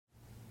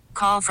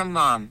call from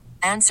mom.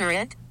 Answer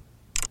it.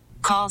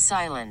 Call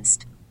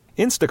silenced.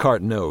 Instacart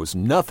knows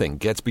nothing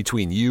gets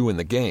between you and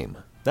the game.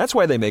 That's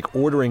why they make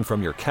ordering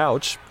from your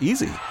couch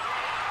easy.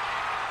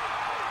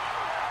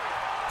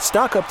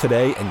 Stock up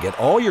today and get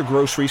all your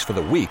groceries for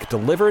the week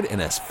delivered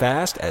in as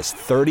fast as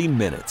 30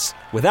 minutes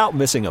without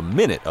missing a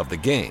minute of the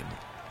game.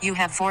 You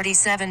have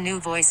 47 new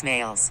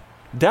voicemails.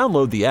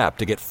 Download the app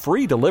to get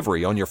free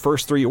delivery on your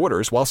first 3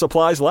 orders while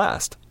supplies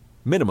last.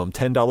 Minimum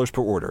 $10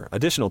 per order.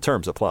 Additional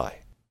terms apply.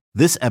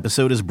 This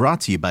episode is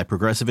brought to you by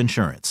Progressive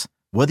Insurance.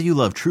 Whether you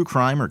love true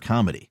crime or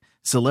comedy,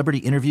 celebrity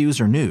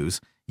interviews or news,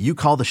 you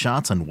call the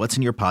shots on what's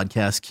in your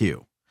podcast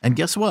queue. And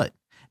guess what?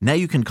 Now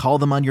you can call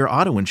them on your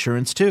auto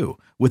insurance too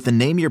with the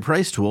Name Your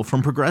Price tool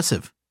from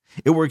Progressive.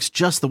 It works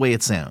just the way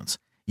it sounds.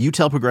 You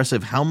tell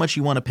Progressive how much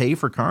you want to pay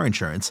for car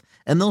insurance,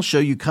 and they'll show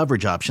you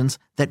coverage options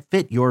that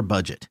fit your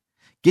budget.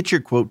 Get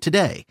your quote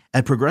today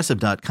at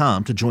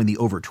Progressive.com to join the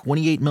over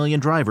 28 million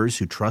drivers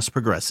who trust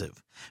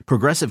Progressive.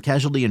 Progressive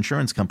Casualty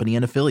Insurance Company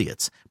and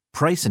Affiliates.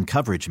 Price and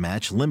coverage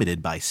match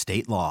limited by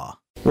state law.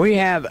 We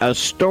have a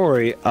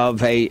story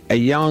of a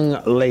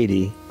young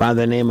lady by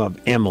the name of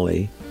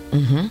Emilie,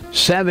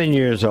 7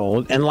 years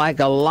old, and like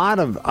a lot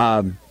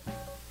of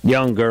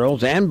young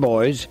girls and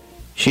boys,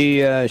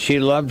 she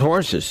loved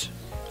horses.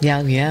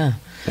 Yeah.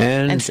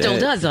 And still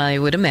does, I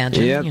would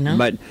imagine. Yeah, you know?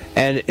 But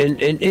and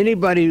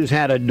anybody who's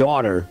had a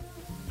daughter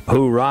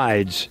who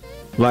rides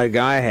like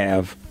I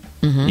have,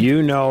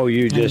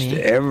 you just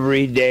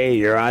every day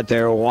you're out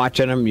there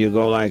watching them. You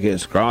go like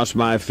this, cross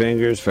my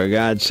fingers for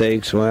God's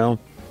sakes. Well,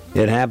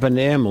 it happened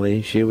to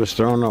Emilie. She was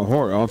thrown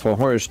off a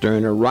horse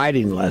during a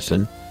riding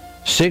lesson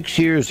 6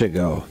 years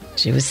ago.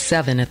 She was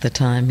 7 at the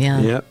time, yeah.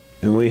 Yep.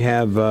 And we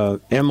have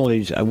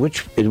Emilie's,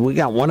 we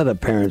got one of the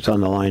parents on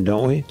the line,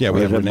 don't we? Yeah,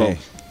 we have Renee.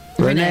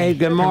 Renee,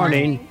 good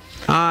morning.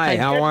 Hi,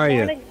 how are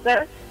you? Good morning,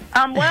 sir.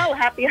 I'm well.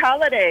 Happy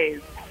holidays.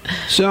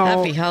 So,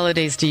 happy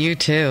holidays to you,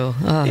 too.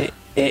 Oh.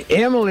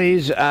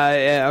 Emilie's,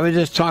 I was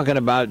just talking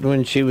about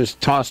when she was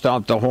tossed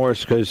off the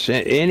horse, because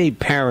any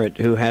parent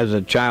who has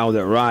a child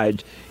that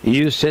rides,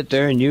 you sit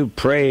there and you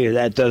pray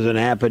that doesn't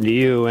happen to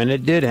you, and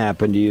it did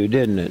happen to you,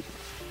 didn't it?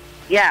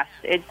 Yes,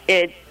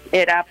 it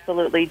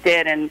absolutely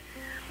did, and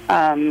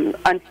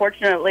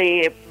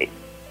unfortunately,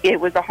 it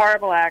was a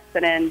horrible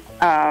accident,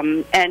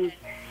 and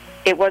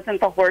it wasn't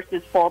the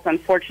horse's fault.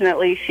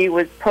 Unfortunately, she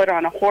was put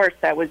on a horse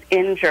that was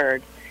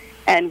injured,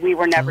 and we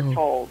were never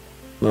told.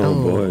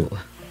 Oh,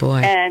 boy.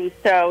 And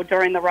so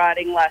during the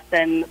riding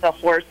lesson, the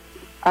horse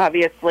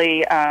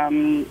obviously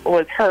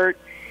was hurt,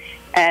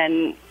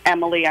 and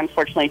Emilie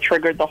unfortunately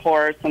triggered the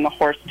horse, and the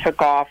horse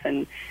took off,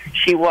 and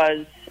she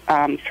was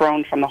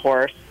thrown from the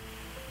horse.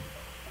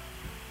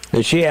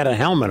 And she had a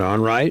helmet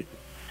on, right?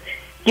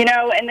 You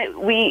know, and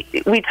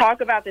we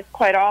talk about this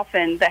quite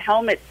often. The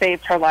helmet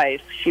saved her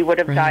life. She would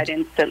have died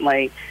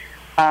instantly.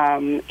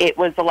 It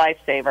was a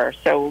lifesaver.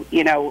 So,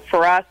 you know,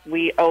 for us,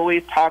 we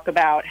always talk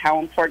about how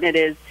important it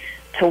is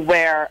to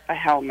wear a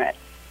helmet.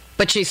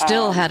 But she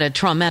still had a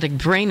traumatic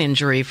brain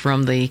injury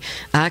from the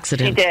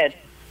accident. She did.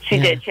 She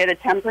did. She had a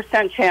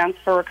 10% chance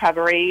for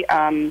recovery.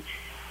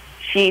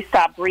 She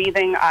stopped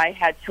breathing. I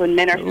had to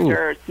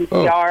administer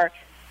CPR.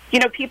 You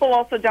know, people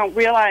also don't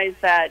realize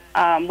that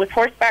with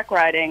horseback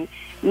riding,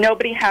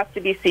 nobody has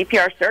to be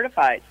CPR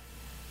certified.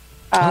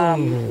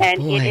 And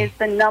it is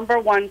the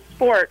 #1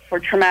 sport for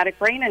traumatic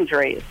brain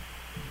injuries.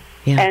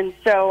 Yeah. And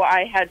so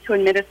I had to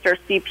administer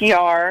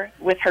CPR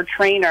with her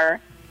trainer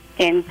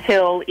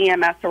until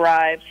EMS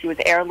arrived. She was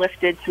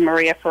airlifted to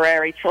Maria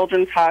Ferrari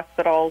Children's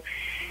Hospital.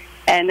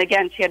 And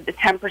again, she had the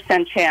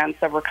 10% chance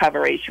of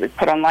recovery. She was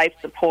put on life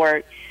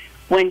support.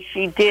 When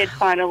she did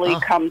finally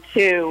come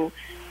to,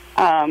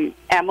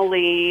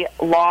 Emilie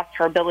lost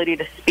her ability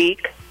to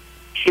speak.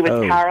 She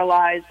was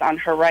paralyzed on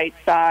her right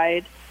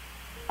side.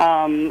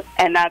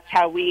 And that's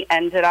how we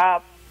ended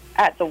up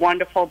at the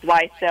wonderful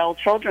Blythedale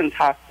Children's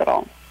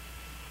Hospital.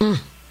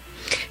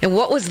 And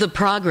what was the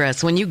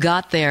progress when you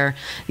got there?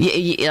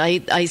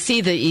 I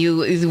see that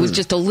it was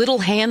just a little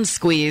hand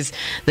squeeze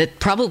that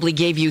probably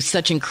gave you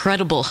such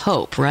incredible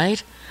hope,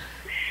 right?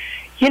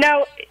 You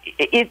know,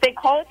 they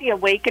call it the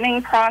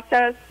awakening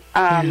process,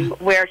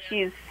 where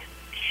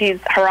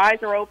her eyes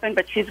are open,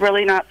 but she's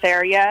really not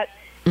there yet.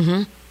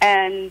 Mm-hmm.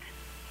 And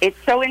it's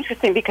so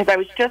interesting because I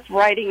was just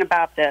writing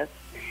about this.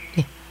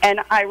 And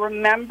I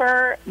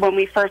remember when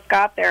we first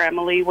got there,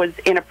 Emilie was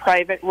in a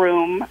private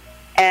room,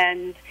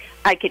 and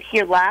I could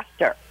hear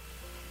laughter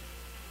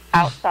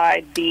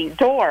outside the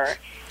door.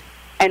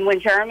 And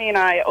when Jeremy and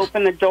I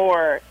opened the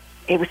door,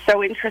 it was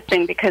so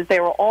interesting because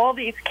there were all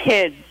these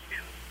kids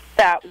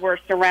that were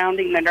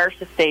surrounding the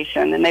nurse's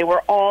station, and they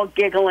were all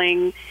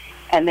giggling,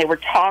 and they were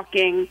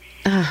talking.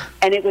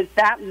 And it was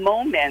that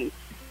moment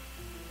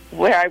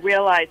where I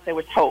realized there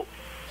was hope.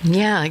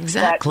 Yeah,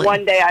 exactly. That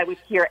one day I would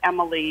hear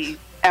Emily's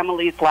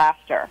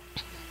laughter.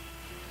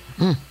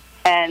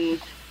 And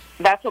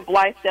that's what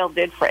Blythedale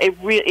did for it.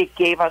 It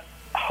gave us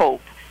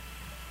hope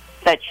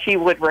that she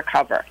would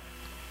recover.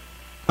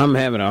 I'm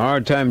having a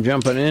hard time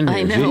jumping in here.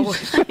 I know.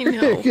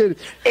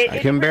 I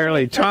can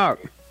barely talk.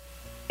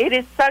 it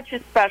is such a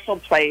special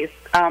place.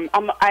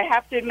 I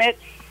have to admit,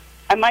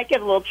 I might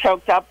get a little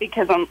choked up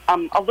because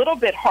I'm a little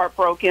bit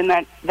heartbroken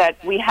that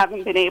we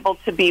haven't been able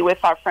to be with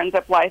our friends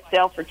at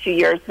Blythedale for 2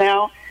 years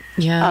now,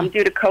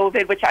 due to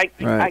COVID, which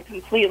I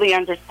completely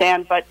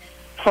understand. But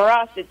for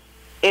us,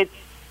 it's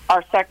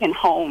our second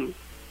home,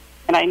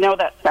 and I know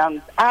that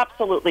sounds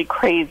absolutely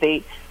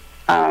crazy,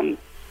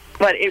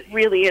 but it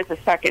really is a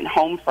second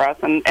home for us,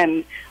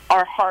 and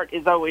our heart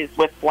is always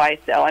with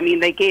Blythedale. I mean,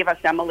 they gave us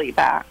Emilie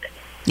back.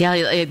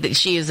 Yeah,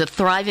 she is a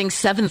thriving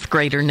 7th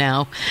grader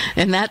now,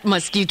 and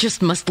you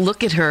just must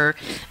look at her,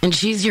 and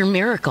she's your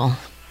miracle.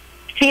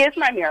 She is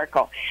my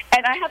miracle.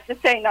 And I have to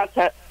say, not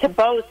to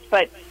boast,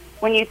 but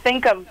when you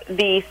think of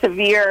the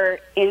severe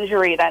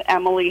injury that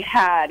Emilie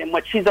had and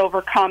what she's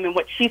overcome and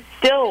what she's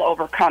still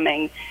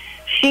overcoming,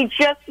 she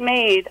just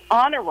made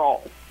honor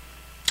roll.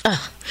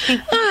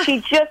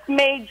 She just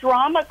made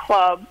drama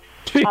club,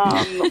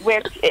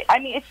 which, I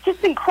mean, it's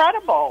just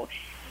incredible.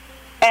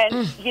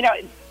 And, you know,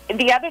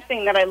 the other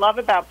thing that I love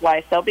about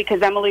Blythedale,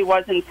 because Emilie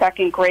was in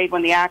 2nd grade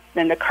when the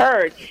accident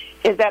occurred,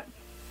 is that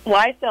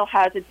Blythedale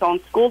has its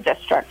own school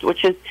district,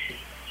 which is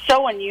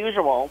so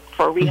unusual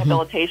for a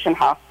rehabilitation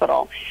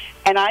hospital.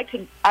 And I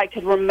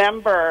could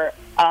remember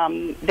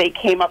they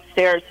came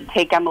upstairs to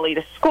take Emilie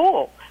to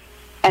school,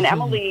 and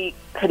Emilie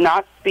could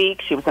not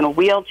speak. She was in a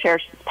wheelchair.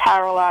 She was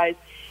paralyzed.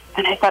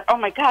 And I thought, oh,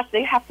 my gosh,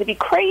 they have to be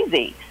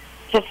crazy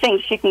to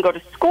think she can go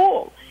to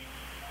school.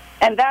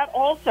 And that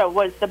also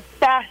was the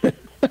best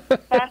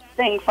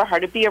thing for her,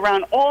 to be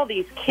around all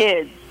these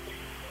kids.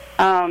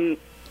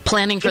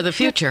 Planning for the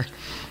future.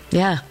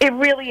 Yeah. It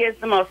really is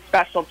the most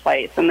special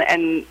place. And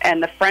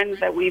the friends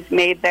that we've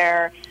made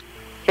there,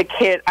 the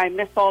kids, I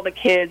miss all the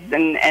kids,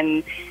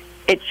 and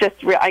it's just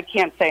I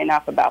can't say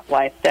enough about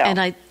Blythedale. And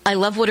I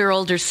love what her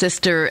older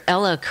sister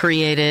Ella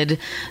created,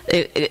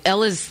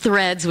 Ella's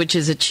Threads, which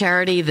is a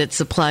charity that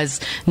supplies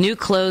new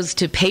clothes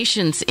to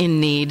patients in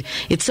need.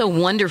 It's so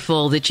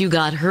wonderful that you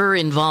got her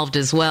involved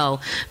as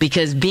well,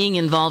 because being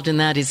involved in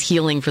that is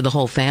healing for the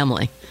whole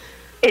family.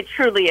 It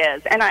truly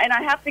is. And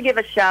I have to give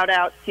a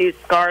shout-out to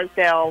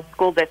Scarsdale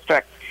School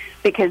District,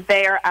 because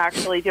they are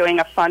actually doing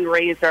a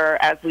fundraiser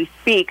as we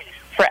speak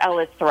for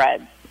Ella's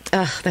Threads.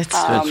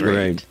 That's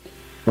great.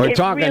 We're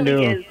talking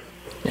to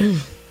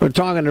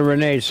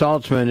Renee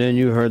Saltzman, and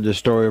you heard the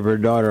story of her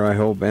daughter, I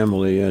hope,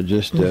 Emilie. I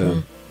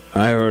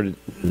heard it,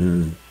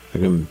 I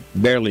can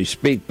barely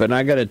speak, but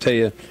I got to tell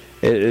you,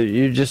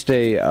 you're just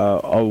a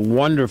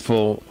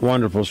wonderful,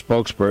 wonderful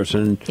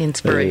spokesperson.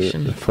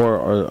 Inspiration.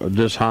 For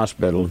this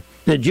hospital.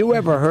 Did you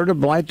ever heard of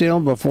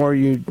Blythedale before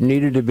you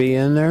needed to be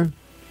in there?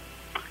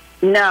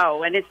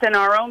 No, and it's in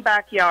our own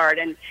backyard,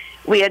 and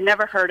we had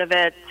never heard of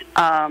it.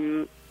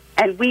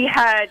 And we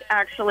had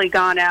actually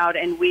gone out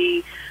and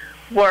we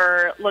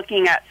were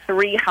looking at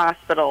 3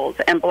 hospitals,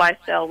 and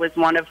Blythedale was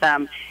one of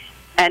them.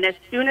 And as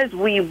soon as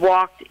we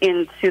walked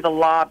into the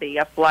lobby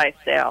of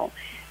Blythedale,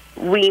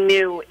 we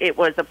knew it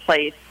was a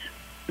place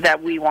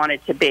that we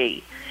wanted to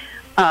be.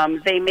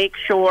 They make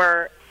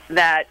sure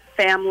that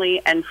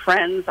family and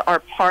friends are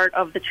part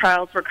of the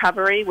child's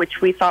recovery,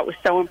 which we thought was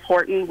so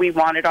important. We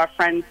wanted our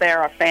friends there,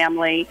 our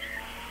family.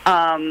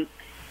 And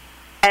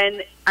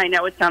I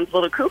know it sounds a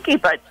little kooky,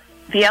 but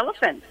the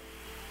elephants.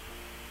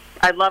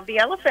 I love the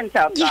elephants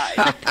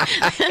outside.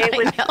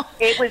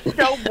 It was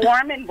so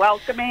warm and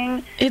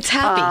welcoming. It's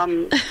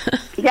happy.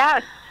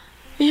 Yes.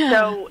 Yeah.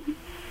 So,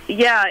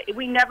 yeah,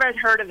 we never had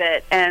heard of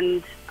it,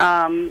 and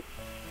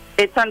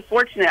it's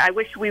unfortunate. I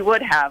wish we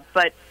would have,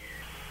 but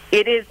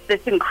it is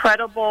this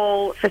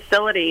incredible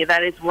facility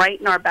that is right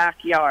in our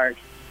backyard.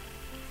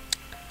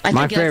 I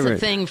think that's the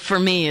thing for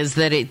me, is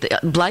that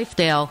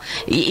Blythedale,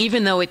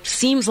 even though it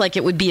seems like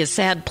it would be a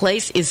sad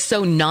place, is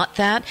so not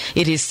that.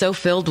 It is so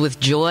filled with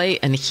joy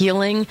and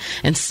healing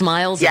and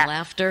smiles and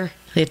laughter.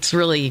 It's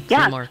really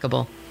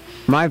remarkable.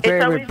 My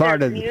favorite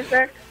part of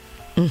music.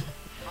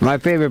 My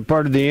favorite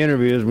part of the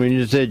interview is when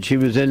you said she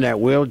was in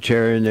that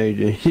wheelchair, and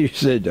you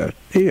said,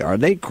 hey, "Are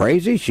they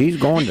crazy? She's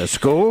going to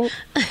school?"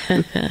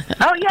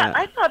 Oh yeah,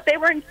 I thought they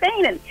were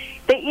insane, and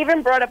they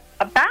even brought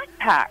a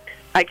backpack.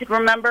 I could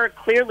remember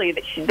clearly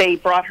that they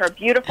brought her a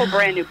beautiful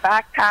brand new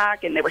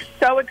backpack, and they were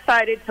so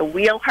excited to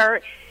wheel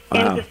her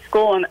into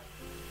school. And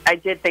I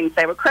did think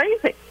they were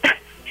crazy,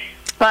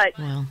 but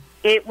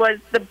it was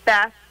the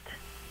best.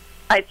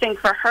 I think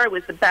for her, it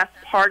was the best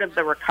part of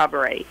the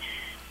recovery,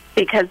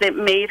 because it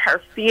made her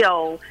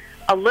feel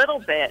a little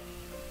bit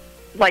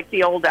like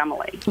the old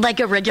Emilie. Like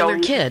a regular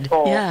kid.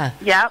 Yeah.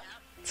 Yep.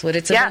 That's what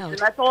it's about. And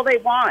that's all they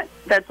want.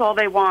 That's all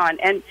they want.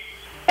 And,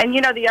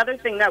 you know, the other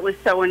thing that was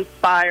so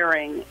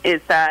inspiring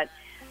is that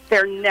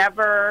they're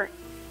never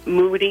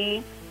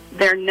moody.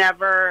 They're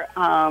never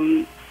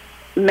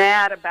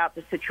mad about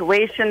the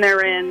situation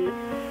they're in.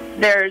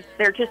 They're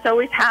just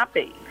always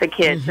happy, the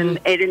kids. And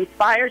it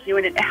inspires you,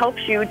 and it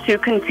helps you to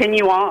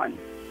continue on.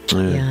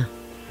 Yeah.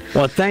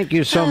 Well, thank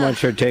you so much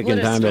for taking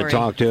time story. to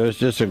talk to us.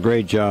 Just a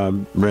great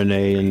job,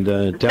 Renee.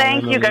 And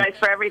thank you guys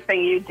for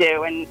everything you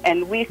do.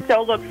 And we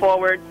still look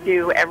forward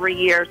to every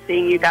year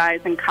seeing you guys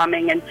and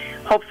coming. And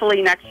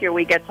hopefully next year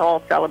we get to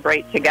all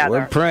celebrate together.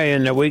 We're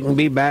praying that we can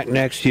be back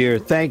next year.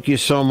 Thank you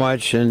so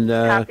much. And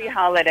happy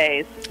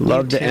holidays.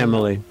 Love to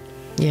Emilie.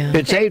 Yeah.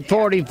 It's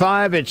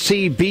 8:45 at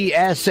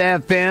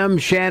CBS-FM,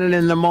 Shannon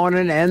in the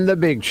Morning, and The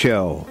Big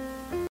Show.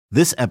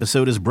 This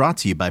episode is brought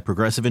to you by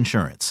Progressive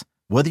Insurance.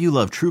 Whether you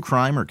love true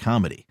crime or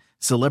comedy,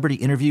 celebrity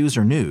interviews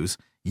or news,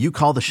 you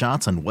call the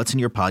shots on what's in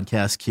your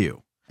podcast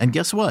queue. And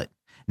guess what?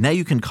 Now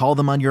you can call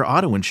them on your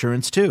auto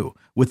insurance too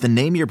with the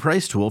Name Your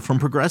Price tool from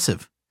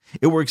Progressive.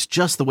 It works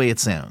just the way it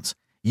sounds.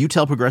 You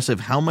tell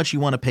Progressive how much you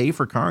want to pay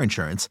for car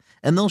insurance,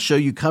 and they'll show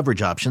you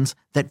coverage options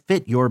that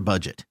fit your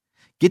budget.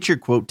 Get your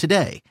quote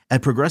today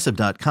at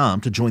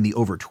Progressive.com to join the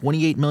over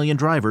 28 million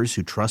drivers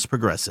who trust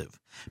Progressive.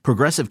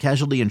 Progressive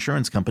Casualty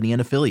Insurance Company and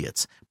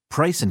Affiliates.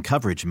 Price and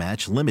coverage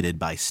match limited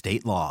by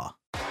state law.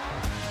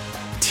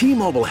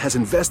 T-Mobile has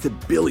invested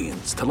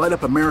billions to light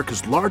up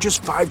America's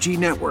largest 5G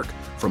network,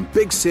 from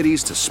big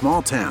cities to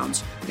small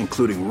towns,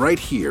 including right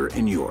here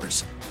in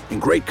yours.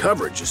 And great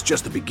coverage is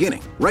just the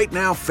beginning. Right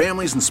now,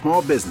 families and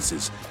small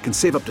businesses can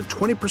save up to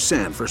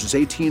 20% versus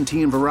AT&T and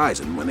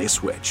Verizon when they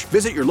switch.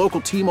 Visit your local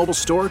T-Mobile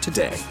store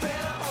today.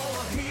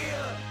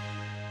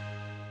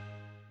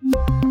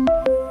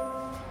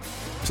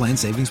 Plan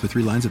savings with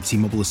 3 lines of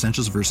T-Mobile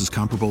Essentials versus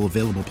comparable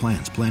available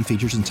plans. Plan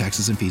features and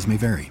taxes and fees may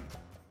vary.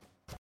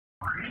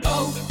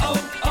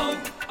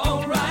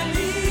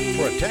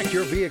 Protect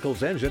your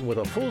vehicle's engine with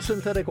a full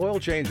synthetic oil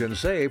change and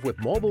save with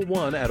Mobil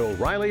 1 at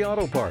O'Reilly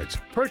Auto Parts.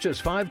 Purchase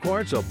 5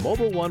 quarts of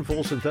Mobil 1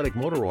 full synthetic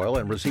motor oil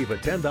and receive a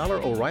 $10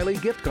 O'Reilly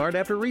gift card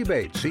after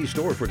rebate. See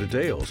store for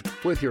details.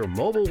 With your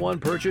Mobil 1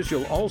 purchase,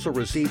 you'll also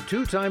receive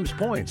 2 times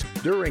points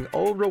during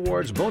O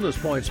Rewards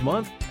Bonus Points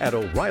Month at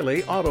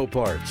O'Reilly Auto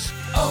Parts.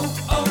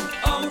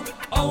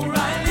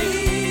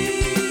 O'Reilly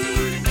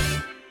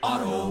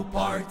Auto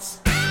Parts.